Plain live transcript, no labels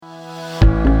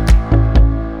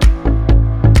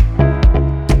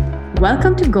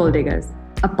Welcome to Goal Diggers,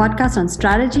 a podcast on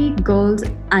strategy, goals,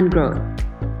 and growth.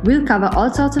 We'll cover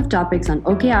all sorts of topics on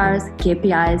OKRs,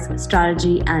 KPIs,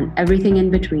 strategy, and everything in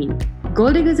between.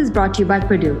 Goal Diggers is brought to you by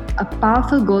Purdue, a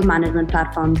powerful goal management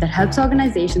platform that helps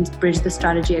organizations bridge the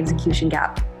strategy execution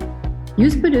gap.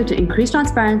 Use Purdue to increase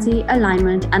transparency,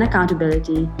 alignment, and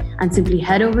accountability, and simply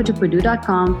head over to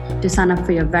purdue.com to sign up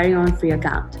for your very own free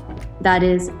account. That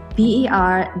is perdoo.com.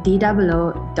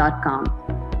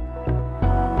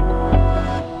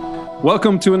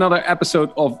 Welcome to another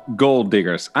episode of Goal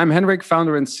Diggers. I'm Henrik,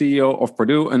 founder and CEO of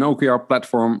Purdue, an OKR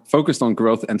platform focused on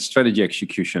growth and strategy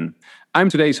execution. I'm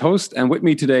today's host, and with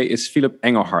me today is Philip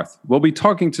Engelhardt. We'll be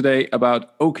talking today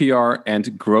about OKR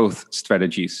and growth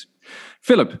strategies.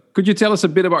 Philip, could you tell us a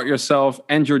bit about yourself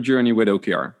and your journey with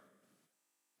OKR?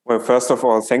 Well, first of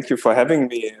all, thank you for having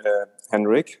me,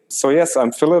 Henrik. So yes,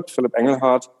 I'm Philip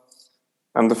Engelhardt.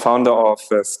 I'm the founder of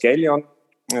Scalion.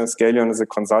 Scalion is a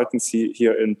consultancy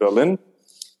here in Berlin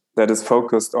that is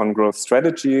focused on growth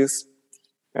strategies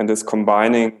and is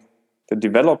combining the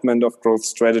development of growth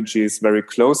strategies very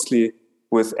closely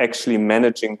with actually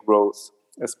managing growth.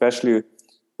 Especially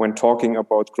when talking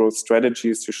about growth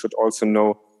strategies, you should also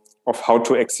know of how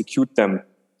to execute them.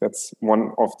 That's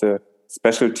one of the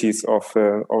specialties of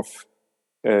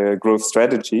growth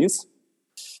strategies.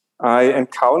 I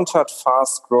encountered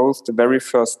fast growth the very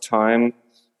first time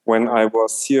when I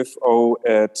was CFO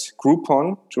at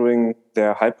Groupon during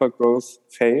their hypergrowth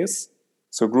phase.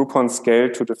 So Groupon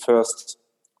scaled to the first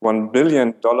 $1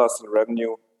 billion in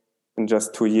revenue in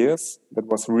just 2 years. That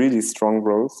was really strong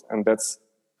growth. And that's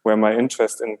where my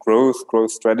interest in growth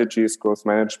strategies, growth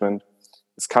management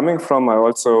is coming from. I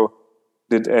also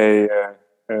did a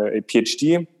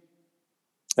PhD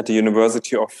at the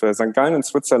University of St. Gallen in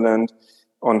Switzerland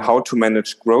on how to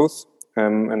manage growth.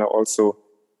 And I also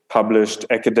published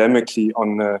academically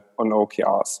on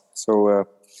OKRs. So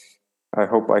I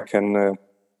hope I can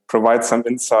provide some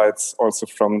insights also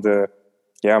from the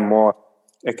more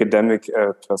academic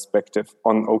perspective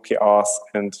on OKRs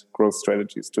and growth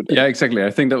strategies today. Yeah, exactly.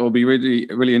 I think that will be really,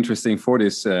 really interesting for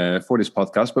this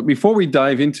podcast. But before we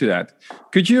dive into that,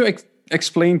 could you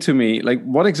explain to me, like,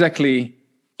 what exactly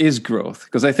is growth?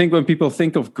 Because I think when people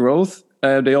think of growth,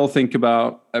 they all think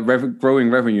about growing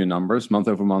revenue numbers, month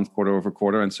over month, quarter over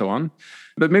quarter, and so on.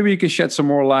 But maybe you can shed some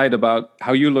more light about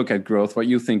how you look at growth, what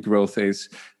you think growth is.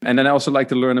 And then I also like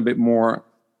to learn a bit more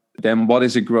then what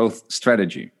is a growth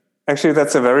strategy? Actually,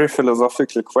 that's a very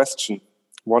philosophical question.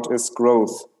 What is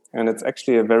growth? And it's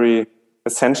actually a very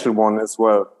essential one as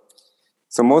well.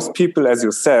 So most people, as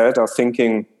you said, are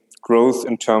thinking growth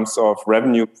in terms of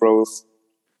revenue growth.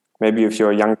 Maybe if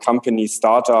you're a young company,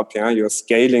 startup, you're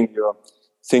scaling, you're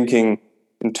thinking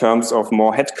in terms of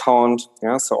more headcount,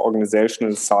 so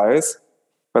organizational size.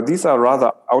 But these are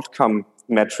rather outcome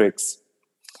metrics.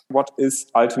 What is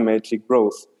ultimately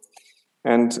growth?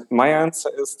 And my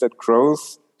answer is that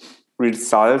growth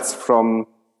results from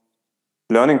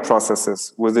learning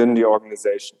processes within the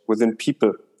organization, within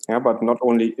people, but not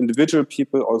only individual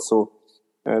people, also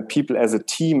people as a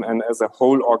team and as a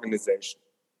whole organization.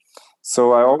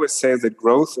 So I always say that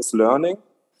growth is learning,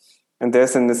 and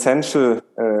there's an essential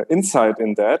insight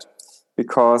in that,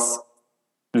 because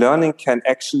learning can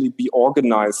actually be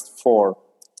organized for.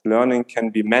 Learning can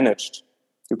be managed.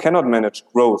 You cannot manage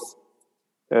growth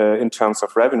in terms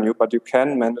of revenue, but you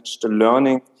can manage the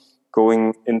learning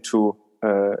going into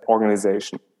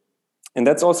organization. And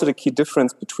that's also the key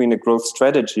difference between a growth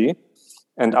strategy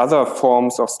and other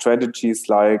forms of strategies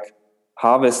like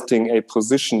harvesting a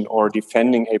position or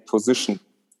defending a position.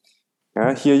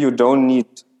 Here you don't need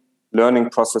learning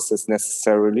processes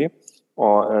necessarily,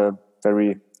 or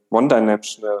very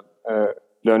one-dimensional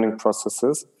learning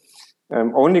processes.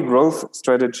 Only growth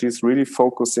strategies really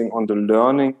focusing on the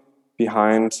learning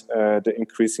behind the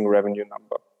increasing revenue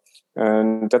number.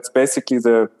 And that's basically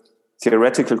the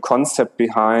theoretical concept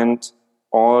behind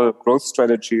all growth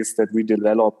strategies that we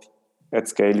develop at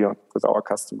Scalion with our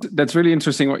customers. That's really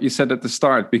interesting what you said at the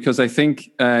start, because I think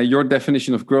your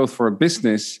definition of growth for a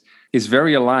business is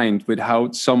very aligned with how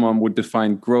someone would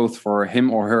define growth for him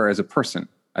or her as a person.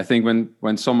 I think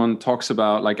when someone talks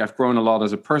about, like, I've grown a lot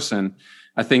as a person,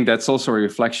 I think that's also a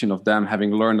reflection of them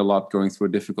having learned a lot going through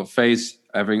a difficult phase,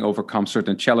 having overcome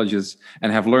certain challenges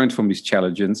and have learned from these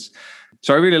challenges.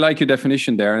 So I really like your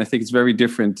definition there. And I think it's very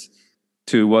different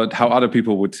to how other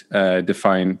people would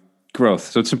define growth.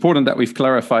 So it's important that we've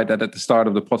clarified that at the start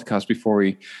of the podcast before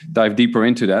we dive deeper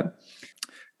into that.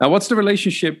 Now, what's the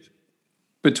relationship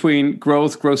between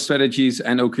growth strategies,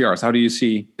 and OKRs? How do you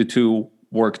see the two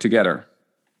work together?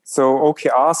 So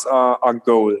OKRs are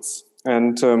goals.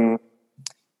 And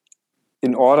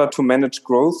in order to manage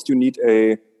growth, you need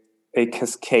a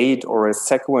cascade or a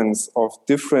sequence of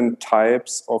different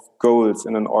types of goals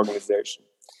in an organization.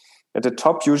 At the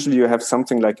top, usually you have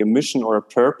something like a mission or a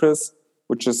purpose,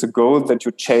 which is a goal that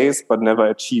you chase but never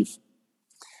achieve.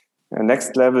 The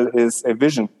next level is a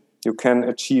vision. You can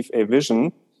achieve a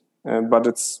vision, but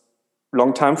it's a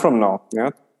long time from now,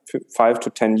 5 to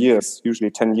 10 years, usually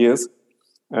 10 years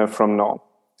from now.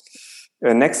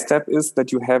 The next step is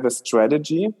that you have a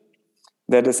strategy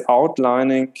that is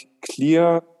outlining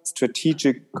clear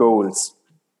strategic goals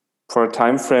for a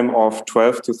time frame of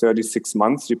 12 to 36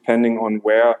 months, depending on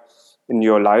where in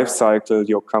your life cycle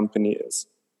your company is.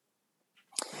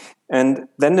 And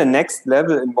then the next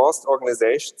level in most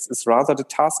organizations is rather the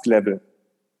task level.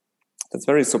 That's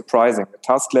very surprising. The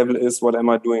task level is, what am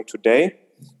I doing today,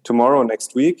 tomorrow,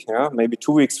 next week, maybe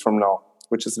 2 weeks from now,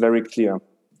 which is very clear.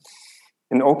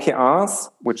 In OKRs,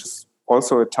 which is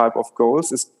also a type of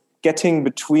goals, is getting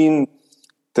between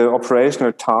the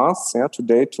operational tasks,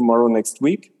 today, tomorrow, next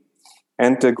week,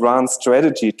 and the grand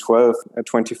strategy 12,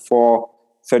 24,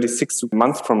 36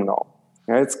 months from now.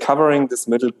 It's covering this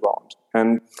middle ground.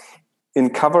 And in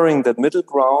covering that middle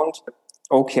ground,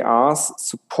 OKRs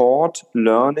support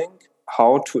learning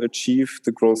how to achieve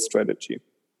the growth strategy.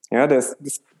 There's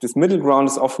this middle ground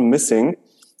is often missing,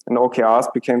 and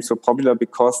OKRs became so popular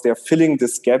because they're filling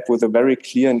this gap with a very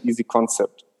clear and easy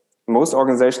concept. Most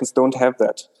organizations don't have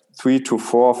that 3 to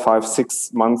 4, 5,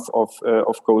 6 months of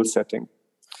goal setting.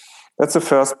 That's the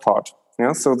first part.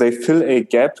 So they fill a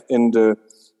gap in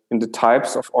the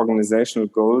types of organizational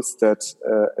goals that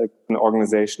an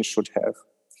organization should have.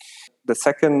 The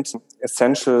second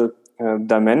essential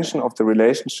dimension of the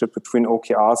relationship between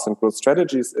OKRs and growth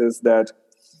strategies is that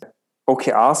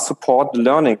OKRs support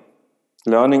learning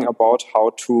about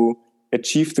how to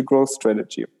achieve the growth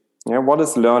strategy. What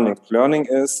is learning? Learning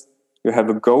is you have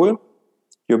a goal,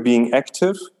 you're being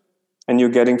active, and you're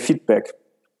getting feedback.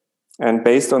 And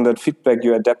based on that feedback,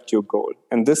 you adapt your goal.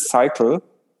 And this cycle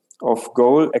of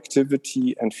goal,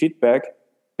 activity, and feedback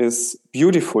is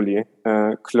beautifully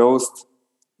closed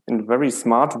in a very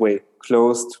smart way,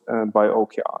 closed by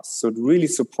OKRs. So it really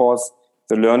supports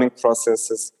the learning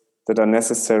processes that are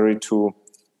necessary to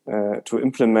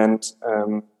implement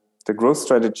the growth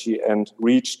strategy and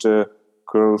reach the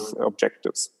growth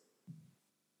objectives.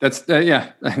 That's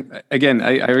Again,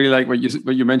 I really like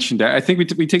what you mentioned there. I think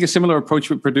we take a similar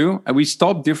approach with Purdue. We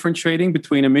stop differentiating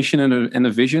between a mission and a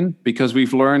vision because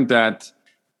we've learned that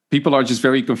people are just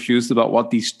very confused about what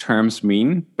these terms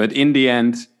mean. But in the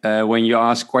end, when you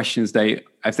ask questions,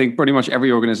 I think pretty much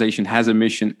every organization has a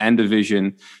mission and a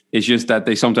vision. It's just that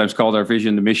they sometimes call their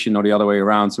vision the mission or the other way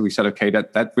around. So we said, okay,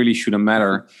 that really shouldn't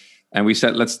matter. And we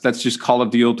said, let's just call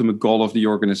it the ultimate goal of the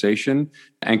organization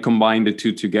and combine the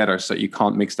two together so you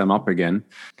can't mix them up again.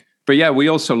 But yeah, we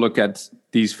also look at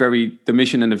the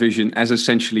mission and the vision as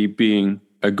essentially being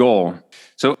a goal.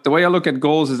 So the way I look at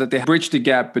goals is that they bridge the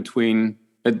gap between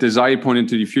a desired point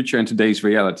into the future and today's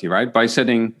reality, right? By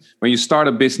setting, when you start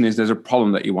a business, there's a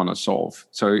problem that you want to solve.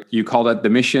 So you call that the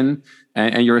mission,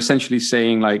 and you're essentially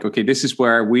saying like, okay, this is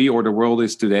where we or the world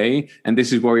is today, and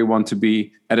this is where we want to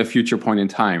be at a future point in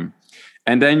time.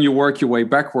 And then you work your way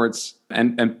backwards,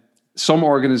 and some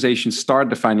organizations start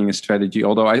defining a strategy,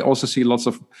 although I also see lots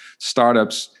of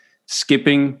startups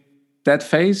skipping that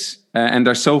phase, and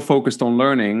they're so focused on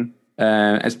learning,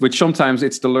 which sometimes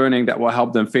it's the learning that will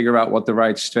help them figure out what the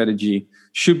right strategy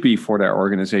should be for their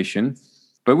organization.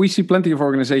 But we see plenty of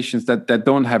organizations that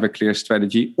don't have a clear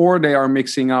strategy, or they are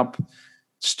mixing up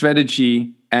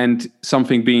strategy and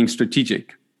something being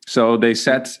strategic. So they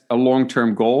set a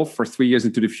long-term goal for 3 years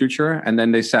into the future, and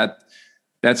then they said,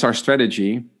 that's our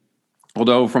strategy.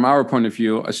 Although from our point of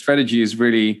view, a strategy is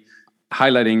really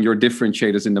highlighting your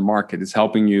differentiators in the market. It's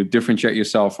helping you differentiate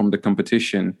yourself from the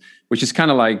competition, which is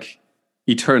kind of like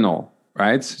eternal,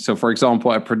 right? So for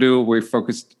example, at Purdue, we're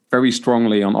focused very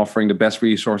strongly on offering the best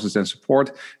resources and support,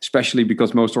 especially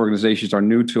because most organizations are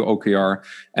new to OKR,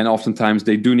 and oftentimes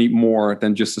they do need more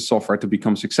than just the software to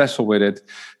become successful with it,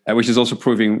 which is also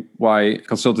proving why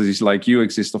consultancies like you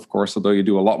exist, of course, although you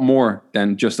do a lot more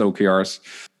than just OKRs.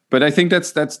 But I think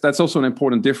that's also an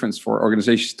important difference for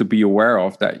organizations to be aware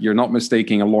of, that you're not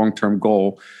mistaking a long-term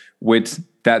goal with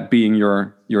that being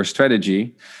your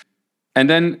strategy. And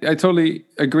then I totally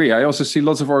agree. I also see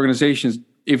lots of organizations,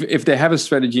 if they have a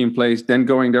strategy in place, then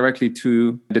going directly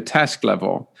to the task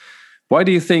level. Why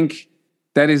do you think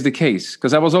that is the case?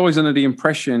 Because I was always under the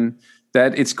impression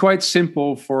that it's quite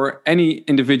simple for any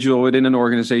individual within an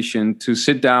organization to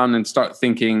sit down and start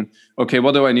thinking, okay,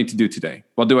 what do I need to do today?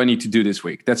 What do I need to do this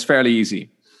week? That's fairly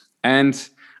easy. And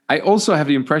I also have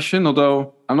the impression,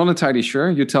 although I'm not entirely sure,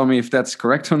 you tell me if that's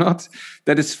correct or not,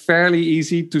 that it's fairly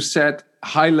easy to set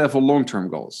high-level long-term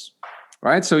goals,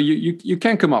 right? So you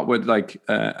can come up with like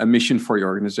a mission for your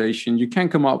organization. You can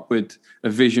come up with a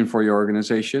vision for your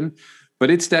organization,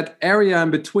 but it's that area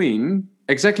in between,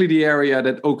 exactly the area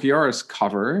that OKRs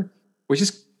cover, which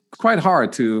is quite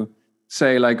hard to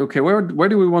say like, okay, where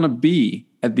do we want to be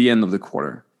at the end of the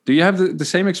quarter? Do you have the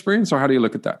same experience, or how do you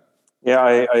look at that?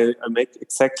 Yeah, I make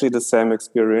exactly the same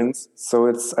experience. So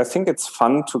I think it's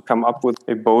fun to come up with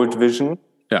a bold vision.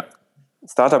 Yeah.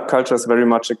 Startup culture is very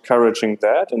much encouraging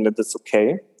that, and that is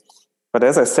okay. But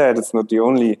as I said, it's not the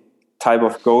only type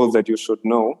of goal that you should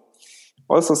know.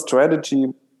 Also, strategy,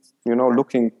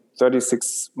 looking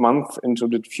 36 months into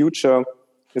the future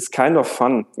is kind of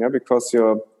fun, because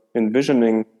you're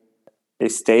envisioning a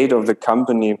state of the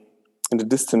company in the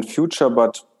distant future,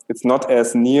 but it's not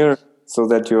as near, so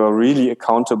that you are really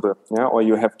accountable, or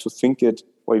you have to think it,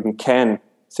 or even can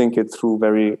think it through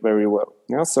very, very well.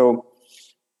 So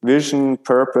vision,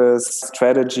 purpose,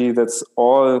 strategy, that's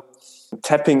all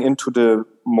tapping into the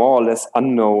more or less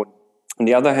unknown. On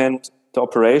the other hand, the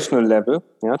operational level,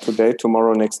 today,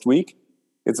 tomorrow, next week,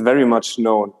 it's very much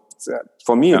known.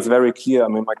 For me, it's very clear. I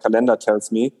mean, my calendar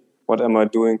tells me, what am I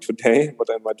doing today? What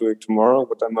am I doing tomorrow?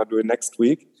 What am I doing next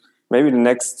week? Maybe the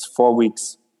next 4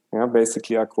 weeks,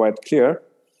 basically are quite clear.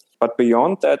 But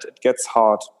beyond that, it gets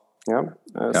hard.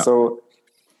 So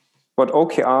what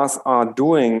OKRs are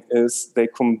doing is they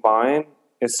combine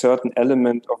a certain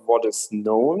element of what is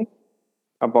known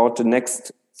about the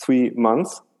next 3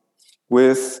 months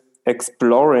with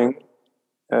exploring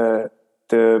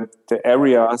the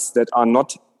areas that are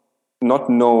not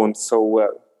known so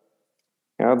well.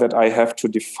 That I have to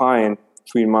define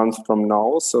 3 months from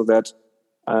now so that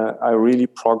I really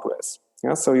progress.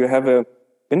 So you have an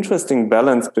interesting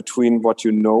balance between what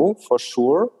you know for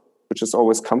sure, which is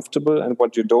always comfortable, and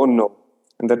what you don't know.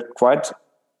 And that quite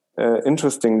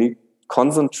interestingly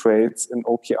concentrates in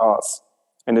OKRs.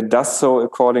 And it does so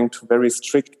according to very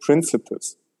strict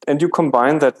principles. And you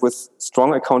combine that with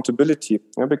strong accountability,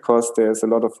 because there's a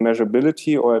lot of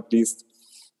measurability, or at least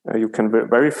you can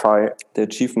verify the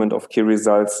achievement of key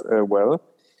results well.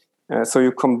 So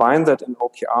you combine that in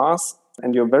OKRs,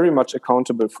 and you're very much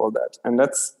accountable for that. And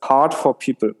that's hard for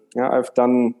people. I've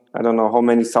done, I don't know how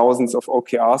many thousands of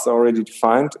OKRs already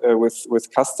defined with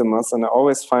customers, and I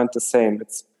always find the same.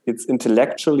 It's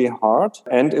intellectually hard,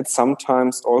 and it's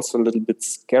sometimes also a little bit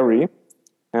scary,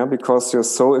 because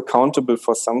you're so accountable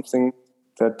for something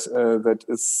that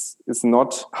is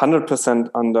not 100%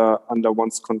 under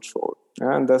one's control.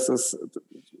 And this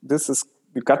is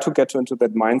you got to get into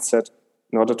that mindset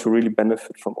in order to really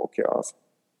benefit from OKRs.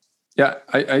 Yeah,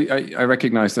 I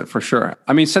recognize that for sure.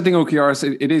 I mean, setting OKRs,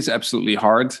 it is absolutely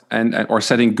hard, or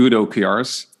setting good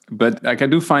OKRs. But like, I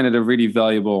do find it a really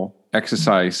valuable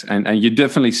exercise, and you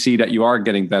definitely see that you are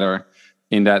getting better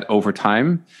in that over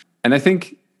time. And I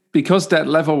think because that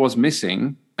level was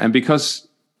missing, and because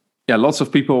lots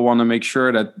of people want to make sure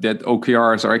that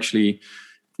OKRs are actually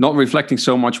not reflecting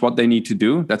so much what they need to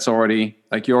do. That's already,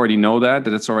 like, you already know that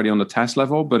it's already on the task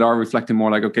level, but are reflecting more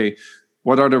like, okay,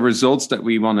 what are the results that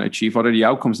we want to achieve? What are the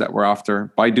outcomes that we're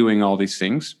after by doing all these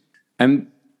things? And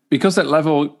because that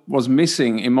level was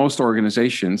missing in most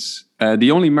organizations,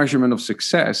 the only measurement of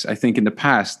success, I think, in the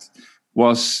past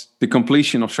was the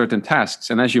completion of certain tasks.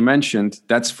 And as you mentioned,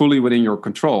 that's fully within your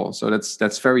control. So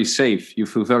that's very safe. You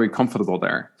feel very comfortable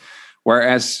there.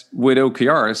 Whereas with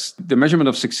OKRs, the measurement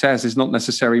of success is not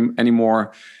necessarily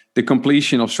anymore the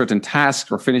completion of certain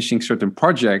tasks or finishing certain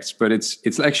projects, but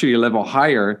it's actually a level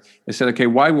higher. They said, okay,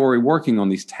 why were we working on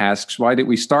these tasks? Why did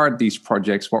we start these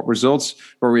projects? What results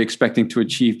were we expecting to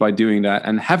achieve by doing that?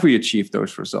 And have we achieved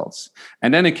those results?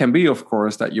 And then it can be, of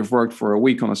course, that you've worked for a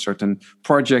week on a certain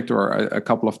project or a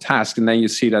couple of tasks, and then you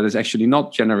see that it's actually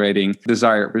not generating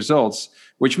desired results,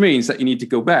 which means that you need to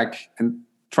go back and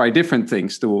try different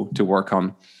things to work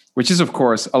on, which is, of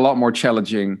course, a lot more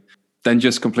challenging than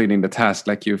just completing the task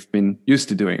like you've been used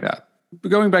to doing that. But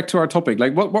going back to our topic,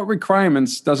 like what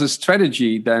requirements does a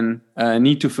strategy then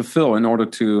need to fulfill in order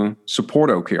to support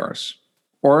OKRs?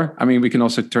 Or, I mean, we can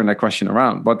also turn that question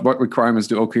around. But what requirements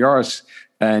do OKRs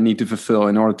need to fulfill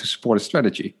in order to support a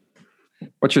strategy?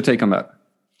 What's your take on that?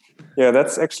 Yeah,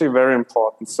 that's actually very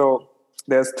important. So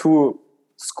there's two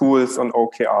schools on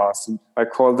OKRs. I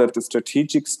call that the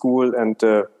strategic school and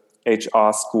the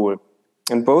HR school.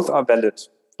 And both are valid.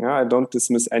 I don't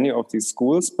dismiss any of these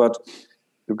schools, but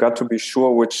you got to be sure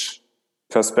which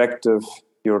perspective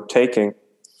you're taking.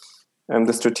 And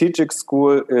the strategic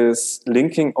school is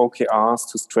linking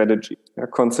OKRs to strategy. It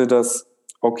considers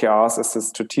OKRs as a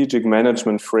strategic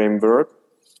management framework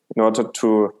in order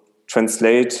to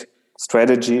translate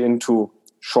strategy into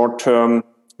short-term,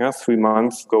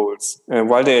 3-month goals.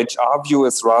 While the HR view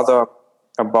is rather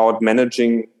about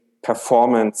managing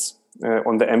performance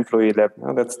on the employee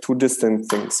level. That's two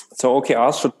distinct things. So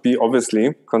OKRs should be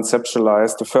obviously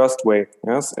conceptualized the first way,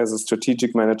 yes, as a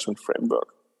strategic management framework.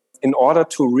 In order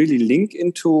to really link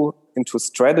into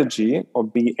strategy or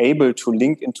be able to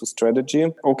link into strategy,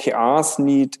 OKRs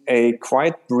need a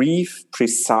quite brief,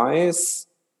 precise,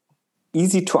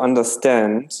 easy to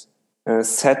understand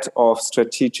set of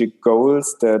strategic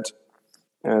goals that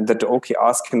the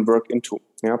OKRs can work into,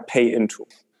 pay into.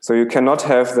 So you cannot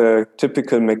have the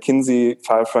typical McKinsey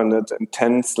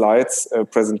 510 slides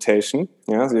presentation.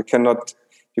 So you cannot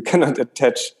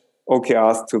attach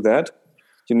OKRs to that.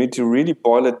 You need to really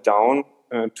boil it down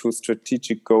to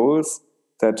strategic goals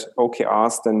that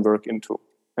OKRs then work into.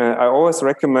 I always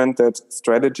recommend that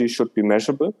strategy should be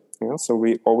measurable. So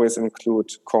we always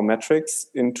include core metrics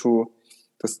into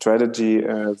the strategy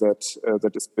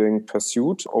that is being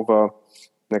pursued over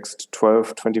next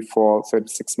 12, 24,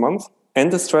 36 months.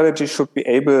 And the strategy should be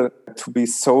able to be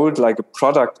sold like a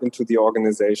product into the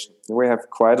organization. We have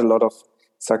quite a lot of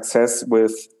success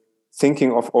with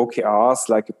thinking of OKRs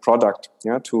like a product,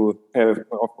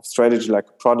 of strategy like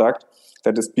a product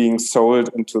that is being sold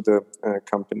into the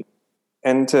company.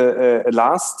 And a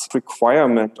last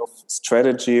requirement of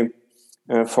strategy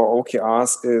for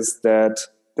OKRs is that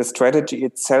the strategy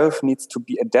itself needs to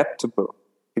be adaptable,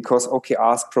 because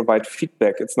OKRs provide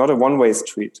feedback. It's not a one-way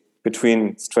street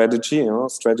between strategy,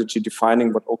 strategy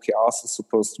defining what OKRs is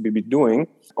supposed to be doing.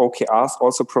 OKRs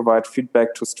also provide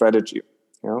feedback to strategy.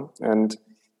 And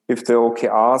if the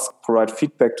OKRs provide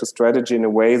feedback to strategy in a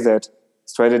way that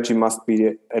strategy must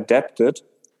be adapted,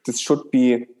 this should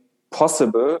be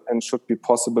possible and should be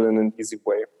possible in an easy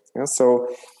way. So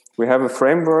we have a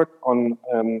framework on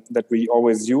that we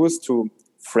always use to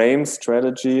frame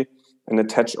strategy and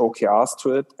attach OKRs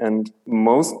to it. And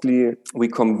mostly we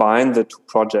combine the two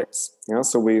projects.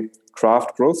 So we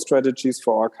craft growth strategies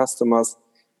for our customers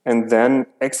and then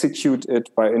execute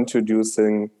it by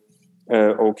introducing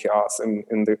OKRs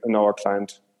in our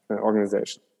client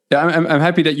organization. Yeah, I'm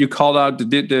happy that you called out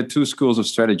the two schools of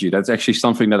strategy. That's actually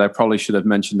something that I probably should have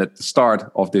mentioned at the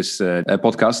start of this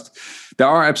podcast. There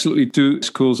are absolutely two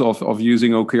schools of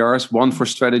using OKRs, one for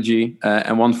strategy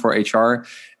and one for HR.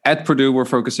 At Purdue, we're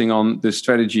focusing on the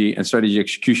strategy and strategy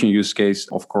execution use case.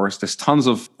 Of course, there's tons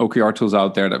of OKR tools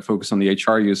out there that focus on the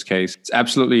HR use case. It's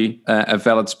absolutely a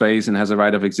valid space and has a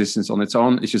right of existence on its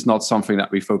own. It's just not something that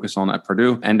we focus on at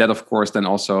Purdue. And that, of course, then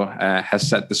also has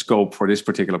set the scope for this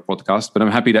particular podcast. But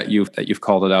I'm happy that you've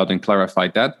called it out and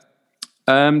clarified that.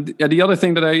 The other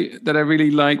thing that I really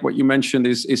like what you mentioned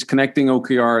is connecting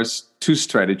OKRs to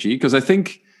strategy, because I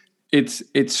think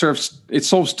it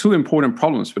solves two important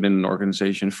problems within an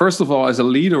organization. First of all, as a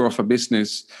leader of a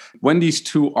business, when these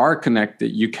two are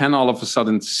connected, you can all of a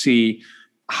sudden see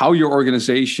how your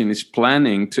organization is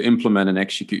planning to implement and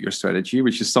execute your strategy,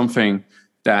 which is something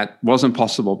that wasn't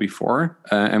possible before,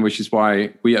 and which is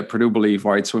why we at Purdue believe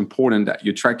why it's so important that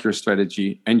you track your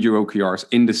strategy and your OKRs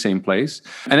in the same place.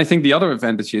 And I think the other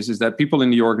advantage is that people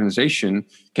in the organization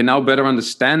can now better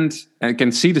understand and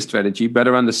can see the strategy,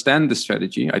 better understand the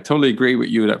strategy. I totally agree with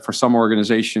you that for some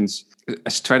organizations,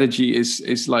 a strategy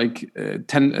is like a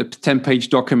 10-page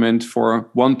document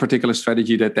for one particular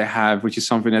strategy that they have, which is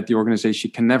something that the organization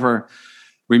can never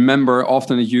remember.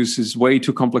 Often it uses way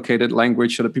too complicated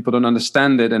language so that people don't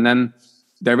understand it. And then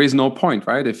there is no point,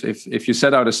 right? If you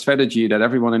set out a strategy that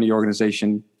everyone in the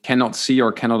organization cannot see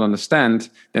or cannot understand,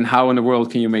 then how in the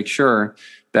world can you make sure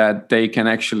that they can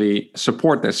actually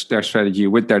support their strategy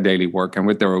with their daily work and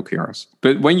with their OKRs?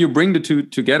 But when you bring the two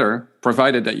together,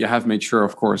 provided that you have made sure,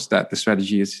 of course, that the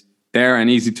strategy is there and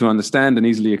easy to understand and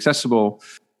easily accessible,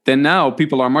 then now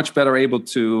people are much better able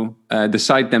to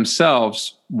decide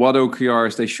themselves what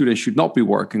OKRs they should and should not be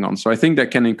working on. So I think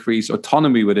that can increase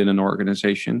autonomy within an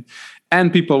organization,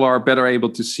 and people are better able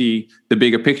to see the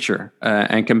bigger picture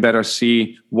and can better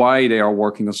see why they are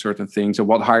working on certain things and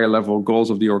what higher level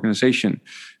goals of the organization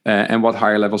and what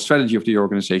higher level strategy of the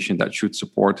organization that should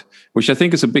support, which I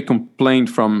think is a big complaint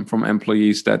from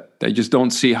employees, that they just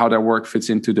don't see how their work fits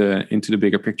into the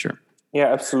bigger picture. Yeah,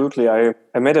 absolutely.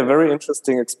 I made a very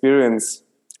interesting experience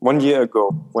 1 year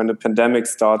ago when the pandemic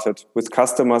started with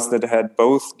customers that had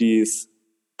both these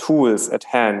tools at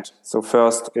hand. So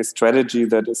first, a strategy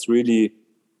that is really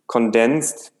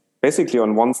condensed basically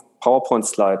on one PowerPoint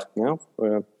slide,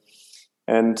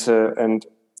 and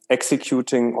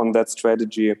executing on that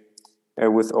strategy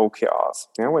with OKRs.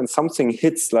 When something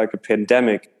hits like a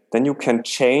pandemic, then you can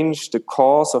change the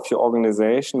course of your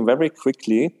organization very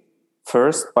quickly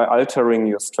First, by altering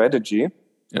your strategy,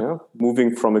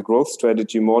 moving from a growth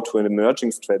strategy more to an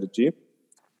emerging strategy,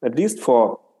 at least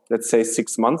for, let's say,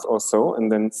 6 months or so,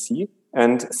 and then see.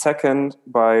 And second,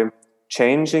 by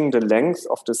changing the length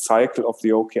of the cycle of the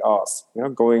OKRs,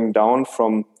 going down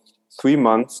from 3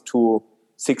 months to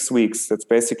 6 weeks. That's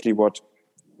basically what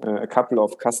a couple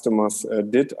of customers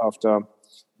did after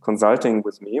consulting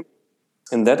with me.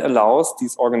 And that allows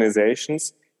these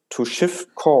organizations to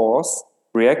shift course,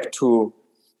 react to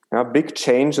big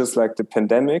changes like the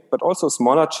pandemic, but also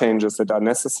smaller changes that are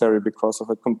necessary because of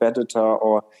a competitor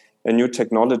or a new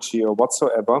technology or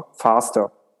whatsoever faster.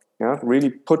 Really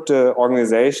put the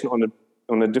organization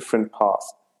on a different path.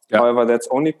 Yeah. However, that's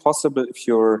only possible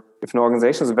if an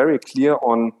organization is very clear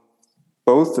on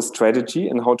both the strategy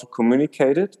and how to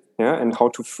communicate it, and how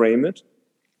to frame it,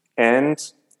 and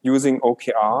using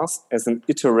OKRs as an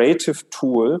iterative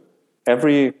tool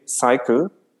every cycle,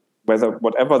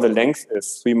 whatever the length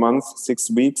is, 3 months,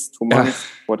 6 weeks, 2 months,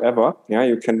 whatever.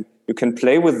 You can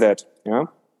play with that.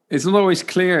 It's not always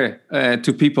clear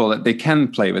to people that they can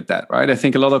play with that, right? I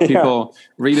think a lot of people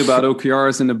read about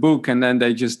OKRs in the book and then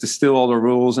they just distill all the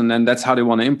rules and then that's how they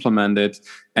want to implement it.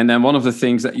 And then one of the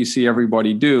things that you see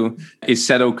everybody do is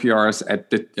set OKRs at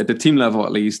the team level,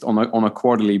 at least on a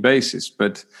quarterly basis.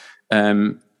 But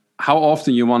how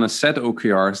often you want to set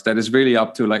OKRs, that is really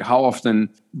up to like how often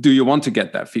do you want to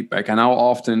get that feedback and how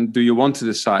often do you want to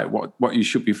decide what you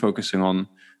should be focusing on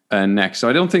next. So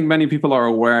I don't think many people are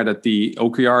aware that the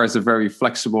OKR is a very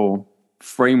flexible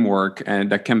framework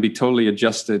and that can be totally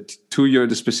adjusted to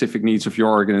the specific needs of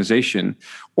your organization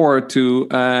or to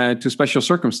special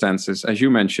circumstances, as you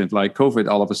mentioned, like COVID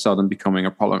all of a sudden becoming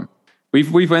a problem.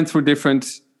 We've went through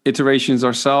different iterations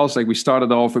ourselves. Like we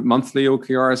started off with monthly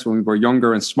OKRs when we were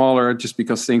younger and smaller, just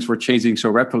because things were changing so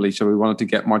rapidly. So we wanted to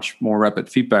get much more rapid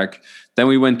feedback. Then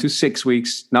we went to 6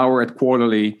 weeks. Now we're at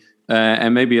quarterly.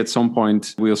 And maybe at some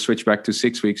point we'll switch back to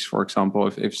 6 weeks, for example,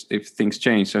 if things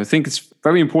change. So I think it's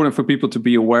very important for people to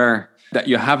be aware that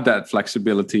you have that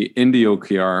flexibility in the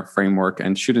OKR framework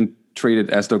and shouldn't treat it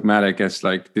as dogmatic as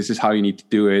like, this is how you need to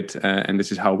do it and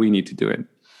this is how we need to do it.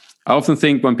 I often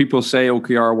think when people say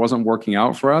OKR wasn't working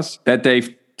out for us, that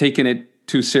they've taken it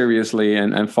too seriously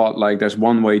and thought like there's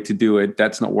one way to do it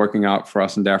that's not working out for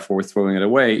us and therefore we're throwing it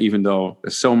away, even though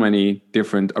there's so many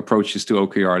different approaches to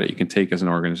OKR that you can take as an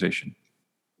organization.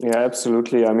 Yeah,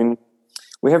 absolutely. I mean,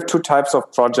 we have 2 types of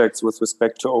projects with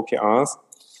respect to OKRs.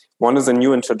 One is a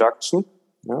new introduction,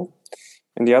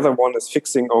 and the other one is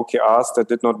fixing OKRs that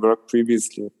did not work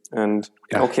previously. And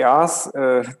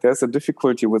OKRs, there's a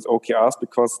difficulty with OKRs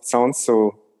because it sounds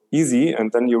so easy,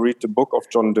 and then you read the book of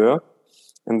John Doerr,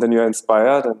 and then you're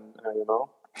inspired and,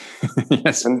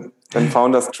 yes. And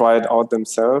founders try it out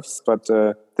themselves. But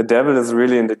the devil is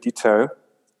really in the detail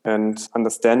and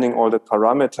understanding all the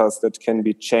parameters that can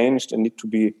be changed and need to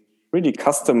be really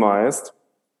customized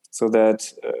so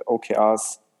that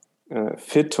OKRs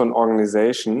fit to an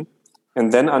organization.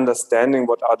 And then understanding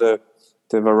what are the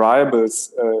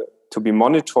variables to be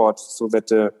monitored so that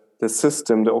the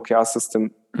system, the OKR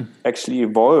system, actually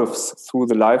evolves through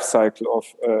the life cycle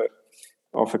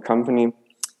of a company.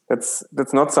 That's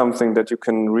not something that you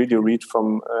can really read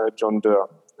from John Doerr.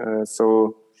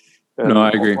 No, I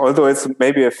agree. Although it's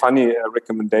maybe a funny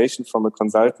recommendation from a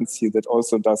consultancy that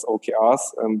also does OKRs,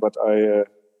 but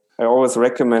I always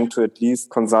recommend to at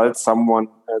least consult someone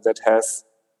that has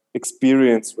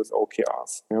experience with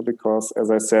OKRs, because as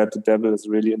I said, the devil is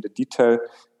really in the detail,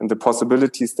 and the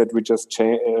possibilities that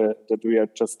we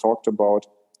have just talked about,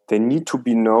 they need to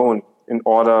be known in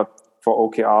order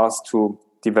for OKRs to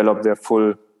develop their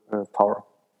full power.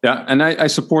 Yeah, and I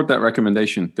support that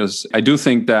recommendation because I do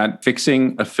think that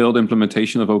fixing a failed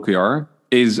implementation of OKR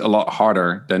is a lot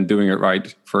harder than doing it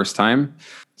right first time.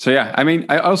 So yeah, I mean,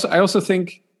 I also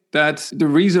think that the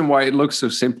reason why it looks so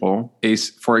simple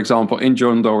is, for example, in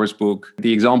John Doerr's book,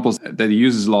 the examples that he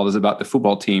uses a lot is about the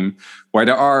football team, where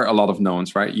there are a lot of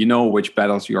knowns, right? You know which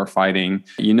battles you are fighting.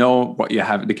 You know what you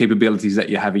have, the capabilities that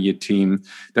you have in your team.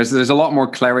 There's a lot more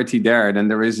clarity there than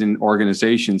there is in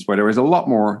organizations where there is a lot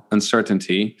more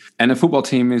uncertainty. And a football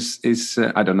team is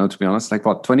I don't know, to be honest, like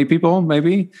what, 20 people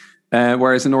maybe?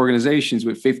 Whereas in organizations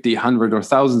with 50, 100 or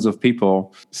thousands of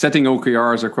people, setting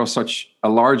OKRs across such a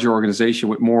larger organization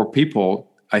with more people,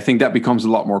 I think that becomes a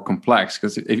lot more complex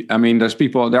because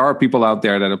there are people out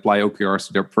there that apply OKRs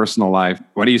to their personal life.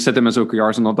 Whether you set them as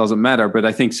OKRs or not doesn't matter. But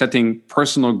I think setting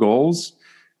personal goals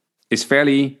is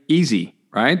fairly easy,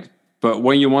 right? But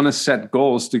when you want to set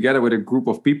goals together with a group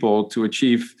of people to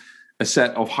achieve a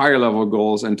set of higher level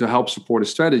goals and to help support a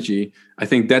strategy, I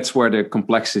think that's where the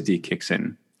complexity kicks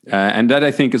in. And that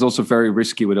I think is also very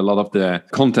risky with a lot of the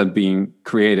content being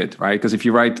created, right? Because if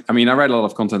you write, I write a lot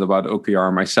of content about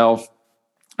OKR myself,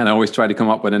 and I always try to come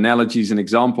up with analogies and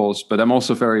examples, but I'm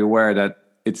also very aware that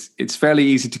it's fairly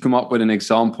easy to come up with an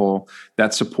example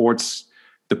that supports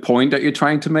the point that you're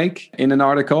trying to make in an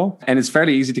article. And it's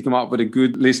fairly easy to come up with a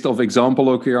good list of example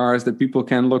OKRs that people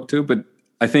can look to. But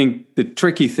I think the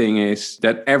tricky thing is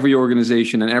that every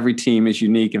organization and every team is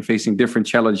unique and facing different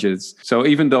challenges. So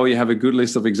even though you have a good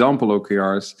list of example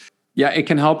OKRs, yeah, it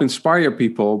can help inspire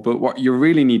people. But what you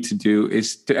really need to do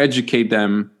is to educate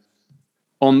them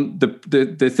on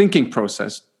the thinking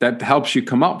process that helps you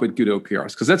come up with good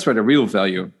OKRs, because that's where the real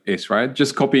value is, right?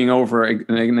 Just copying over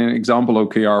an example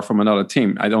OKR from another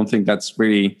team, I don't think that's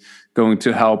really going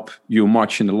to help you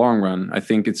much in the long run. I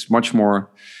think it's much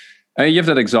more... you have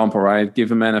that example, right?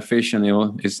 Give a man a fish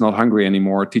and he's not hungry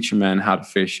anymore. Teach a man how to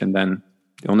fish and then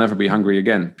he'll never be hungry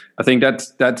again. I think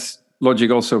that logic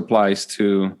also applies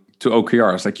to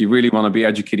OKRs. Like, you really want to be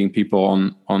educating people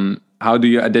on how do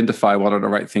you identify what are the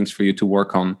right things for you to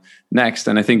work on next.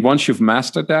 And I think once you've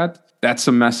mastered that, that's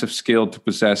a massive skill to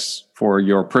possess for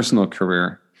your personal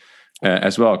career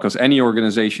as well. Because any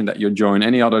organization that you'll join,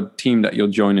 any other team that you'll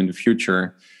join in the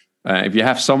future, if you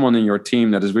have someone in your team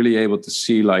that is really able to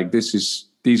see, like,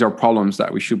 these are problems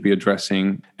that we should be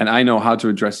addressing, and I know how to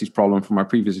address these problems from my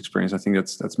previous experience, I think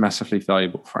that's massively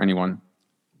valuable for anyone.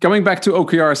 Going back to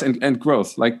OKRs and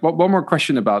growth, like, one more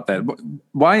question about that.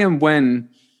 Why and when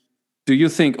do you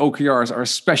think OKRs are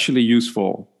especially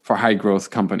useful for high growth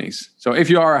companies? So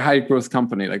if you are a high growth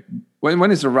company, like,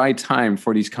 when is the right time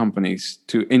for these companies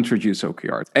to introduce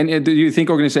OKRs? And do you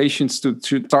think organizations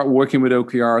should start working with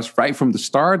OKRs right from the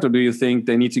start? Or do you think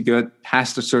they need to get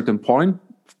past a certain point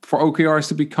for OKRs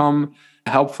to become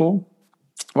helpful?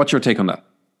 What's your take on that?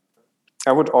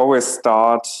 I would always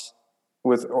start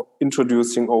with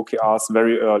introducing OKRs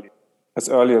very early, as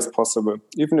early as possible.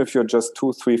 Even if you're just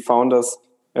 2-3 founders,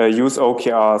 use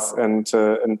OKRs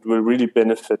and will really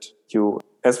benefit you.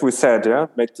 As we said,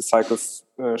 make the cycles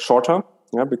shorter,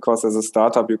 because as a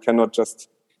startup, you cannot just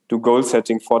do goal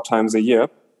setting 4 times a year.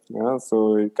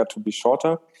 So it got to be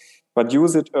shorter, but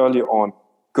use it early on.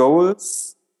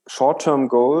 Goals, short-term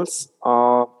goals,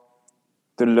 are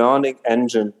the learning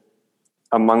engine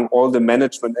among all the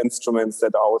management instruments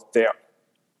that are out there.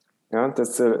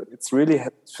 It's really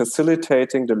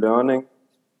facilitating the learning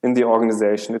in the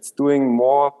organization. It's doing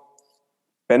more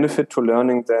benefit to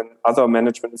learning than other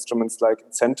management instruments like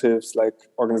incentives, like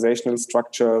organizational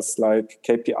structures, like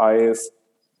KPIs,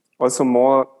 also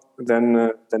more than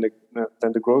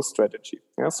the growth strategy.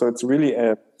 So it's really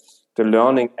the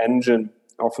learning engine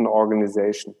of an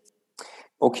organization.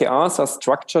 OKRs are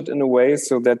structured in a way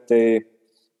so that they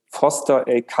foster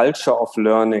a culture of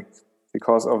learning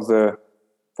because of the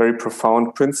very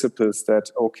profound principles that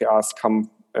OKRs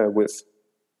come with.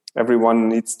 Everyone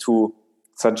needs to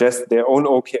suggest their own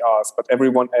OKRs, but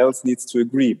everyone else needs to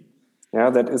agree.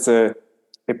 That is a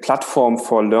platform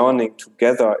for learning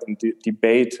together in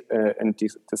debate and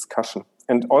discussion.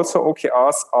 And also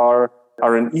OKRs are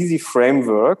an easy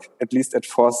framework, at least at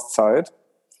first sight,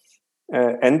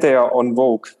 and they are en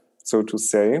vogue, so to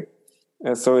say.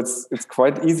 So it's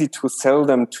quite easy to sell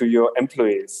them to your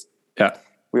employees. Yeah.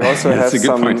 We also have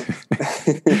some.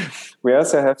 We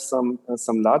also have some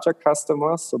larger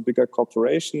customers, so bigger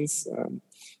corporations,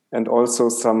 and also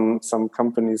some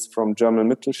companies from German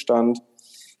Mittelstand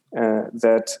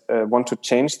that want to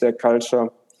change their culture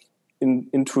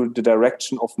into the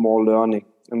direction of more learning,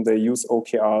 and they use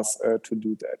OKRs to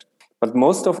do that. But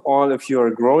most of all, if you're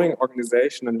a growing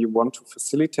organization and you want to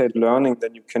facilitate learning,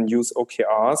 then you can use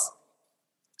OKRs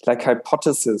like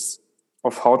hypothesis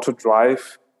of how to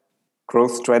drive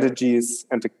growth strategies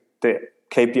and the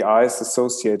KPIs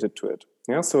associated to it.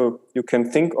 So you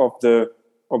can think of the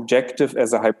objective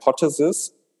as a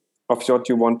hypothesis of what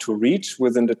you want to reach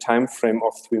within the time frame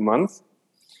of 3 months,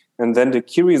 and then the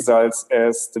key results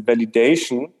as the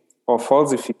validation or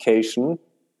falsification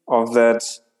of that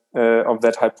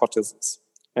hypothesis.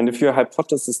 And if you're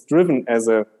hypothesis driven as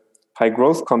a high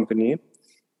growth company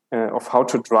of how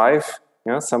to drive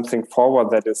something forward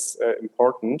that is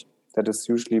important, that is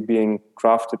usually being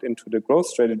crafted into the growth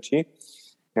strategy,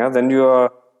 then you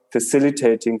are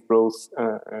facilitating growth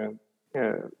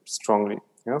strongly.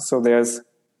 So there's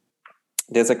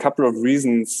a couple of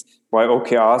reasons why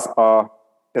OKRs are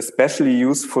especially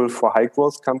useful for high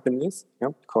growth companies,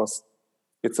 because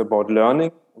it's about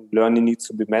learning. Learning needs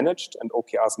to be managed, and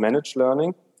OKRs manage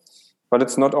learning. But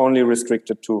it's not only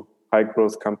restricted to high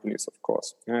growth companies, of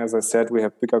course. As I said, we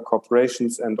have bigger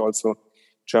corporations and also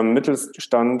German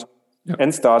Mittelstand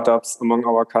and startups among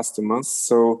our customers.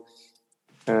 So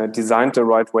designed the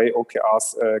right way,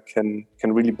 OKRs can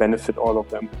really benefit all of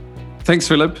them. Thanks,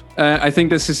 Philip. I think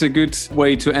this is a good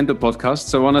way to end the podcast.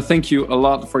 So I want to thank you a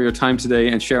lot for your time today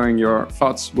and sharing your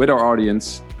thoughts with our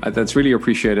audience. That's really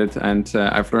appreciated. And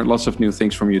I've learned lots of new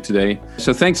things from you today.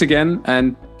 So thanks again.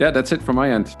 And yeah, that's it from my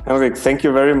end. Henrik, thank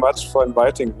you very much for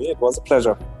inviting me. It was a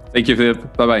pleasure. Thank you,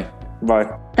 Philip. Bye-bye.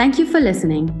 Bye. Thank you for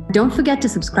listening. Don't forget to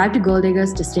subscribe to Goal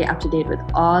Diggers to stay up to date with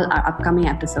all our upcoming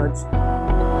episodes.